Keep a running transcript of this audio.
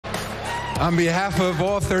On behalf of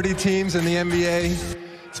all 30 teams in the NBA,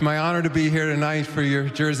 it's my honor to be here tonight for your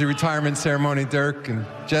jersey retirement ceremony, Dirk and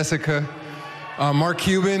Jessica. Mark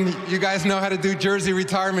Cuban, you guys know how to do jersey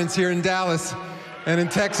retirements here in Dallas and in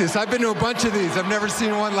Texas. I've been to a bunch of these. I've never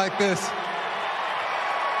seen one like this.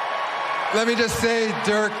 Let me just say,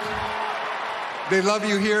 Dirk, they love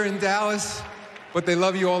you here in Dallas, but they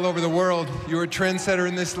love you all over the world. You're a trendsetter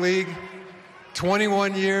in this league.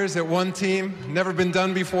 21 years at one team, never been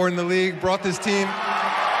done before in the league, brought this team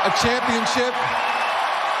a championship.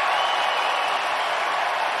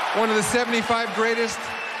 One of the 75 greatest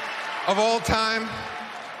of all time,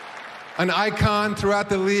 an icon throughout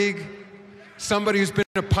the league, somebody who's been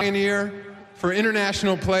a pioneer for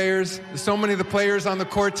international players. So many of the players on the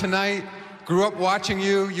court tonight grew up watching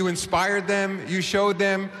you. You inspired them. You showed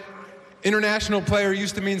them. International player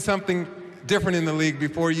used to mean something different in the league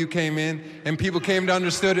before you came in, and people came to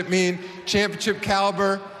understand it mean championship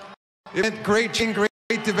caliber. It meant great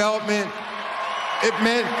development. It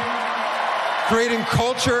meant creating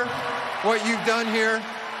culture, what you've done here.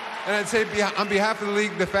 And I'd say on behalf of the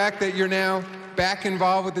league, the fact that you're now back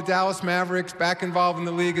involved with the Dallas Mavericks, back involved in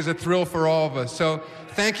the league, is a thrill for all of us. So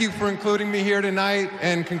thank you for including me here tonight,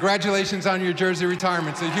 and congratulations on your jersey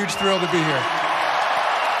retirement. It's a huge thrill to be here.